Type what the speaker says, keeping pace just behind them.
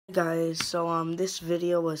Guys, so this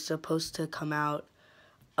video was supposed to come out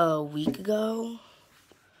a week ago.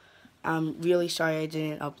 I'm really sorry I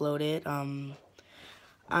didn't upload it.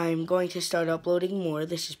 I'm going to start uploading more.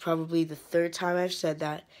 This is probably the third time I've said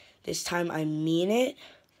that. This time I mean it.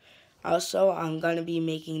 Also, I'm going to be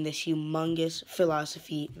making this humongous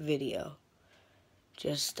philosophy video.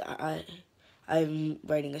 I'm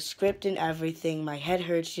writing a script and everything. My head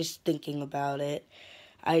hurts just thinking about it.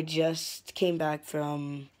 I just came back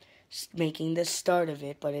from making the start of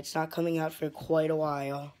it, but it's not coming out for quite a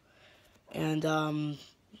while. And,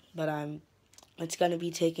 it's going to be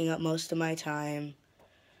taking up most of my time.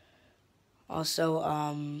 Also,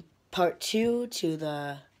 part 2 to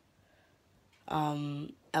the,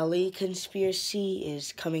 Ellie conspiracy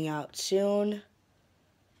is coming out soon.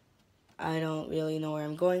 I don't really know where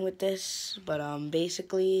I'm going with this, but,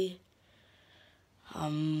 basically,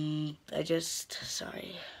 sorry,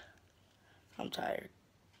 I'm tired.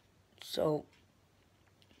 So,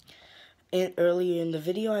 earlier in the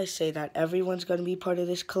video, I say that everyone's going to be part of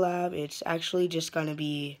this collab. It's actually just going to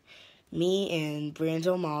be me and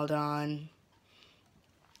Brando Maldon.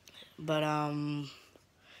 But,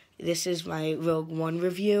 this is my Rogue One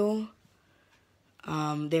review.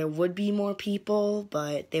 There would be more people,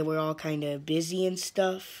 but they were all kind of busy and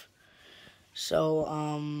stuff. So,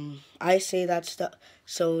 I say that stuff.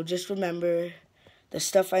 So, just remember, the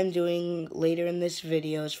stuff I'm doing later in this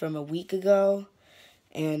video is from a week ago.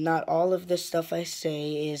 And not all of the stuff I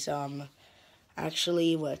say is,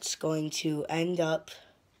 actually what's going to end up,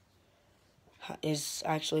 is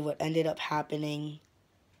actually what ended up happening.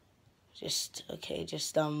 Just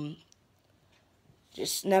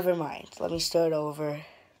never mind. Let me start over.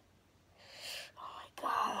 Oh my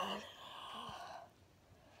God.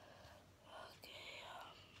 Okay.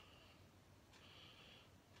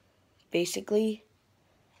 Basically,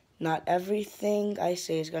 not everything I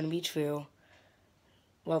say is going to be true.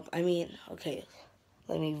 Well, I mean, okay.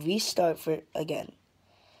 Let me restart again.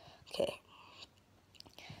 Okay.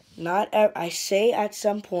 I say at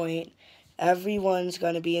some point, everyone's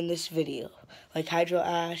going to be in this video. Like Hydro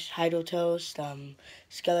Ash, Hydro Toast,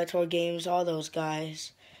 Skeletor Games, all those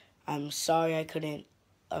guys. I'm sorry I couldn't,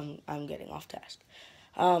 I'm getting off task.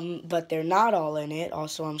 But they're not all in it.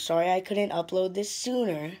 Also, I'm sorry I couldn't upload this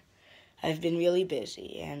sooner. I've been really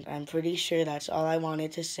busy, and I'm pretty sure that's all I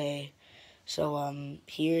wanted to say. So,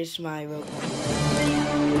 here's my Rogue One.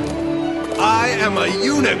 I am a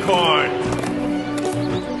unicorn!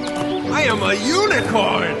 I am a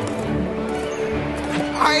unicorn!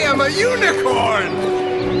 I am a unicorn!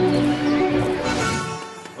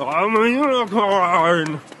 I'm a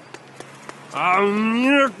unicorn! I'm a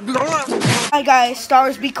unicorn! Hi guys, Star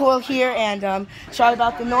Wars Be Cool here, and sorry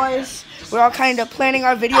about the noise. We're all kind of planning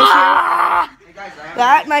our videos here.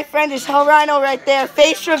 That, my friend, is Hell Rhino right there.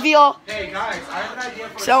 Face reveal. Hey guys, I have an idea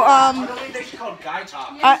for So I don't think they should call it Guy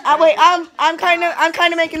Talk. wait, I'm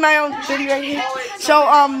kind of making my own video right here. So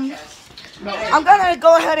I'm gonna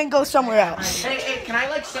go ahead and go somewhere else. Hey, can I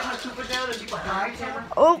like set my Cooper down and be behind camera?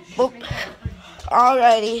 Oh,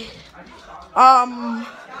 alrighty.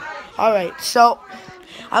 Alright. So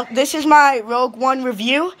this is my Rogue One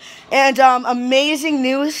review, and amazing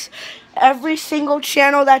news. Every single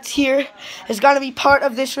channel that's here is going to be part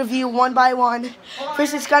of this review one by one.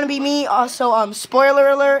 First, it's going to be me. Also, spoiler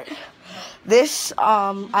alert. This,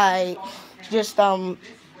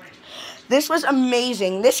 this was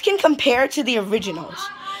amazing. This can compare to the originals.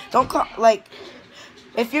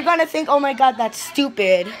 If you're going to think, oh my God, that's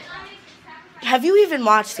stupid, have you even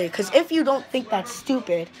watched it? Because if you don't think that's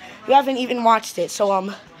stupid, you haven't even watched it.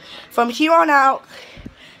 So, from here on out,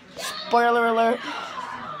 spoiler alert.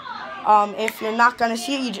 If you're not gonna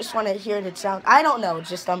see it, you just want to hear it sound. I don't know.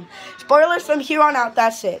 Just spoilers from here on out.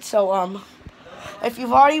 That's it. So if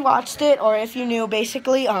you've already watched it, or if you knew,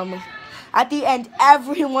 basically at the end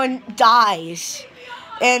everyone dies,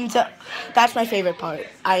 and that's my favorite part.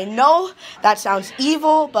 I know that sounds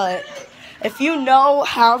evil, but if you know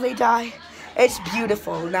how they die, it's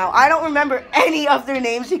beautiful. Now I don't remember any of their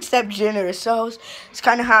names except Jinner, so it's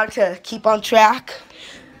kind of hard to keep on track.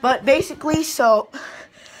 But basically, so.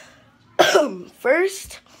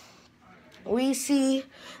 First, we see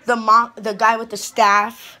the guy with the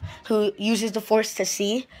staff who uses the Force to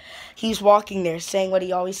see. He's walking there saying what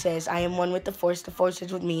he always says, I am one with the Force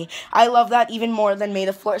is with me. I love that even more than May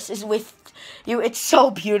the Force is with you. It's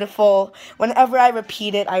so beautiful. Whenever I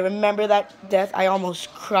repeat it, I remember that death. I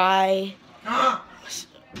almost cry. That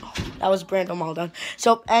was Brando Maldon.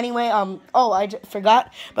 So anyway, I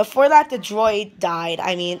forgot. Before that, the droid died.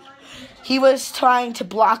 I mean, he was trying to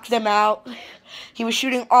block them out. He was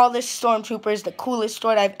shooting all the stormtroopers, the coolest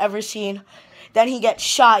droid I've ever seen. Then he gets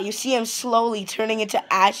shot. You see him slowly turning into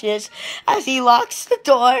ashes as he locks the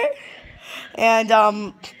door. And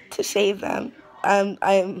to save them,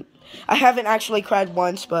 I haven't actually cried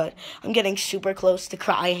once, but I'm getting super close to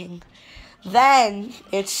crying. Then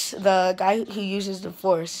it's the guy who uses the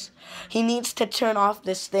Force. He needs to turn off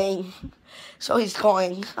this thing. So he's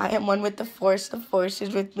going, I am one with the Force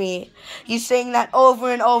is with me. He's saying that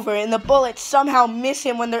over and over, and the bullets somehow miss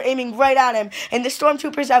him when they're aiming right at him. And the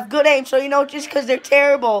stormtroopers have good aim, so you know just because they're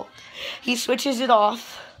terrible. He switches it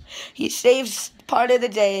off. He saves part of the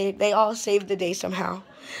day. They all save the day somehow.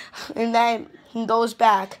 And then he goes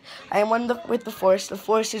back. I am one with the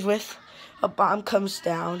Force is with, a bomb comes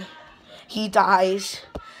down. He dies.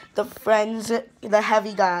 The friends, the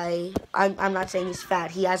heavy guy, I'm not saying he's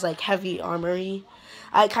fat. He has like heavy armory.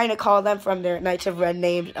 I kind of call them from their Knights of Red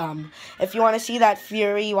names. If you want to see that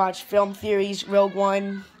theory, watch Film Theories Rogue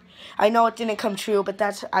One. I know it didn't come true, but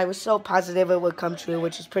I was so positive it would come true,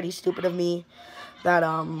 which is pretty stupid of me. That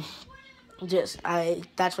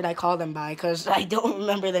that's what I call them by, because I don't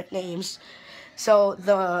remember their names. So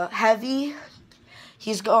the heavy,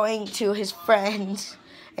 he's going to his friends.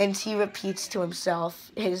 And he repeats to himself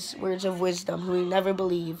his words of wisdom, who he never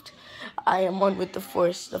believed. I am one with the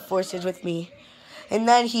Force is with me. And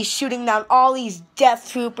then he's shooting down all these death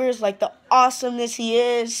troopers like the awesomeness he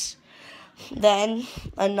is. Then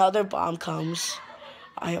another bomb comes.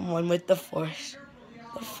 I am one with the Force.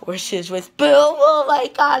 The Force is with Bill. Oh my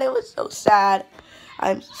God, it was so sad.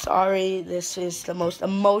 I'm sorry, this is the most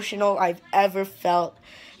emotional I've ever felt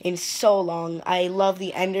in so long. I love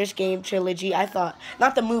the Ender's Game trilogy. I thought,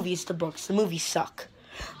 not the movies, the books. The movies suck.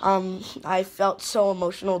 I felt so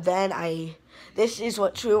emotional then. This is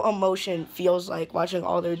what true emotion feels like, watching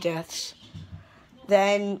all their deaths.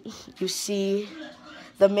 Then you see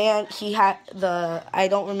the man, I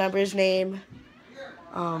don't remember his name.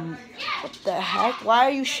 What the heck? Why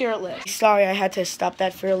are you shirtless? Sorry, I had to stop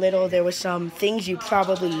that for a little. There was some things you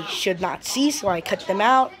probably should not see, so I cut them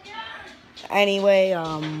out. Anyway,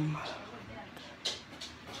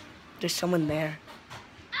 there's someone there.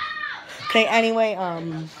 Okay, anyway,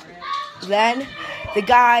 then the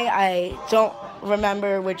guy, I don't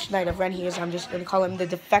remember which Knight of Ren he is. I'm just going to call him the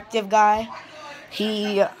defective guy.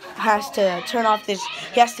 He has to turn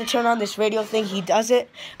on this radio thing. He does it.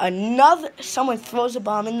 Someone throws a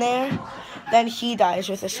bomb in there. Then he dies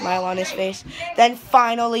with a smile on his face. Then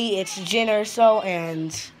finally, it's Jyn Erso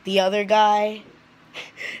and the other guy.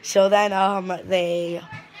 So then they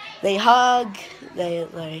hug, they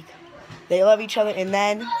love each other, and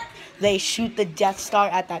then they shoot the Death Star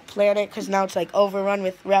at that planet because now it's like overrun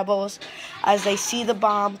with rebels. As they see the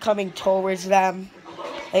bomb coming towards them,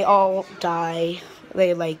 they all die.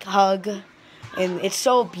 They like hug, and it's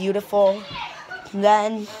so beautiful. And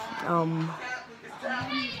then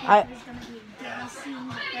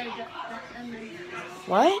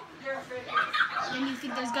what? And you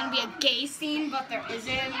think there's gonna be a gay scene, but there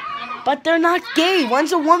isn't. But they're not gay.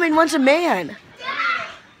 One's a woman, one's a man.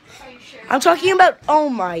 Are you sure? I'm talking about. Oh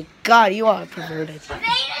my God, you are perverted. They're trying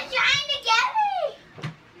to get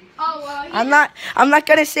me. Oh well. I'm not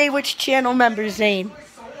gonna say which channel member's name.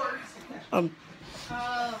 This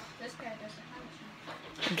guy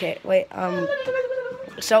doesn't. Okay, wait.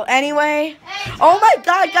 So anyway, oh my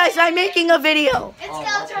God, guys, I'm making a video. It's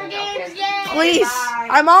Skeletor Games, yay! Please,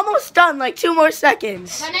 I'm almost done. Like 2 more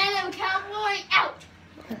seconds. Banana Cowboy out.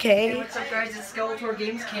 Okay. Hey, what's up, guys? It's Skeletor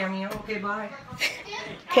Games cameo. Okay, bye.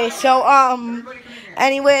 Okay, so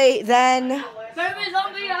anyway, then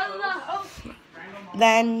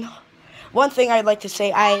one thing I'd like to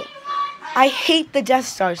say, I hate the Death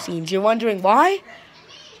Star scenes. You're wondering why?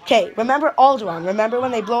 Okay, remember Alderaan. Remember when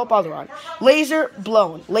they blow up Alderaan? Laser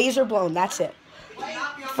blown, that's it.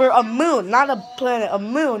 For a moon, not a planet, a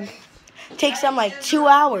moon, takes them like 2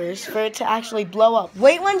 hours for it to actually blow up.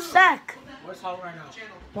 Wait 1 sec. What's hot right now?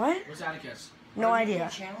 What? What's Atticus? No idea.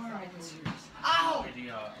 Ow!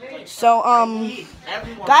 So,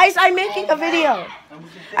 guys, I'm making a video.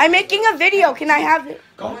 Can I have it?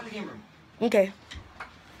 Go in the game room. Okay.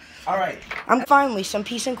 All right. I'm finally some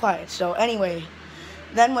peace and quiet. So anyway,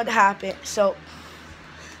 then what happens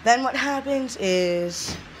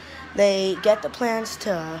is they get the plans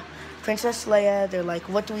to Princess Leia. They're like,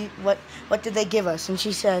 what did they give us? And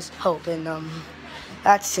she says hope, and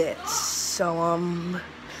that's it. So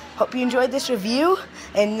hope you enjoyed this review.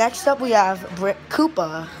 And next up we have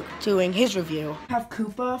Koopa doing his review. We have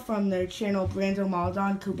Koopa from their channel Brando,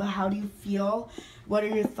 Maldon. Koopa, how do you feel? What are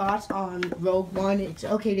your thoughts on Rogue One? It's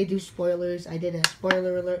okay to do spoilers. I did a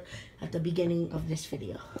spoiler alert at the beginning of this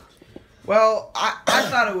video. Well, I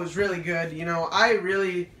thought it was really good. You know, I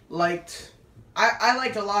I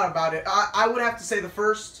liked a lot about it. I would have to say the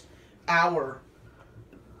first hour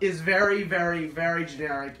is very, very, very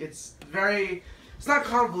generic. It's not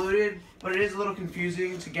convoluted, but it is a little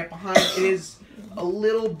confusing to get behind. It is a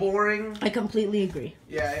little boring. I completely agree.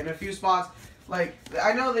 Yeah, in a few spots. Like,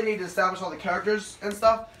 I know they need to establish all the characters and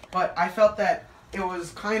stuff, but I felt that it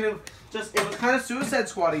was kind of Suicide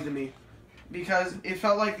Squad-y to me. Because it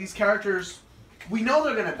felt like these characters, we know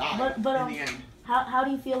they're going to die in the end. How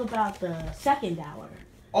do you feel about the second hour?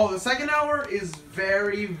 Oh, the second hour is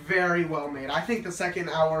very, very well made. I think the second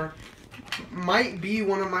hour might be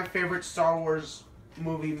one of my favorite Star Wars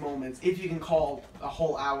movie moments, if you can call a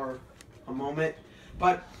whole hour a moment.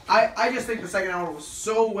 But I just think the second hour was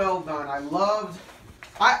so well done. I loved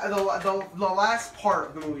the last part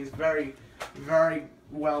of the movie is very, very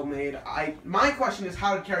well made. My question is,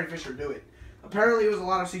 how did Carrie Fisher do it? Apparently, it was a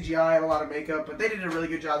lot of CGI, a lot of makeup, but they did a really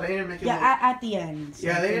good job. They didn't make it look... at the end.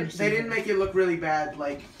 Yeah, they didn't make it look really bad,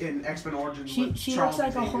 like in X-Men Origins. She looks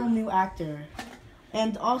like a whole new actor.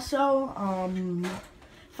 And also,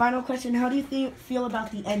 final question: how do you feel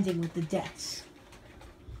about the ending with the deaths?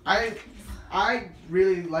 I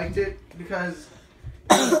really liked it because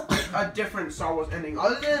it was a different Star Wars ending,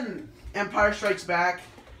 other than Empire Strikes Back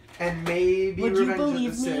and maybe Would Revenge you of the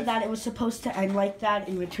believe me Sith. that it was supposed to end like that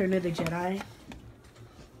in Return of the Jedi?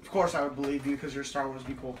 Of course I would believe you because you're Star Wars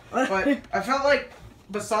people. But I felt like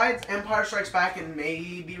besides Empire Strikes Back and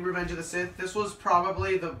maybe Revenge of the Sith, this was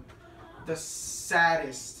probably the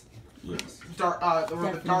saddest,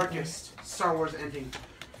 the darkest Star Wars ending.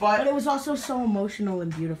 But it was also so emotional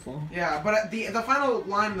and beautiful. Yeah, but the final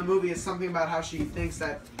line in the movie is something about how she thinks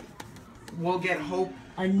that we'll get hope.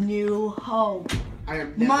 A new hope. I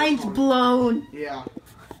am never Mind's sorry. blown. Yeah.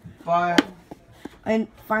 But... And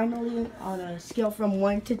finally, on a scale from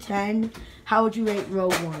 1 to 10, how would you rate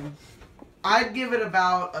Rogue One? I'd give it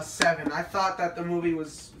about a 7. I thought that the movie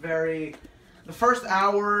was the first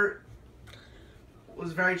hour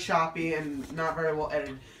was very choppy and not very well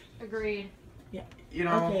edited. Agreed. Yeah. You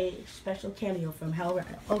know? Okay, special cameo from Hell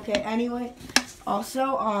Rhino. Okay, anyway,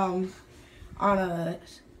 also, on a,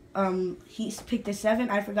 he picked a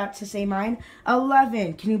 7. I forgot to say mine.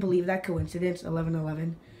 11. Can you believe that coincidence?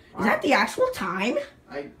 11/11. Is that the actual time?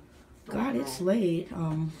 God, it's late.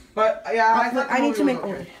 But yeah, I thought I need to make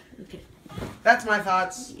okay. Okay. That's my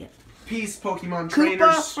thoughts. Yeah. Peace, Pokemon Koopa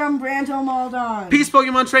trainers. from Brando, Maldon. Peace,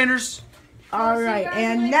 Pokemon trainers. All right,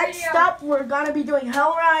 and next up we're gonna be doing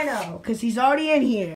Hell Rhino because he's already in here.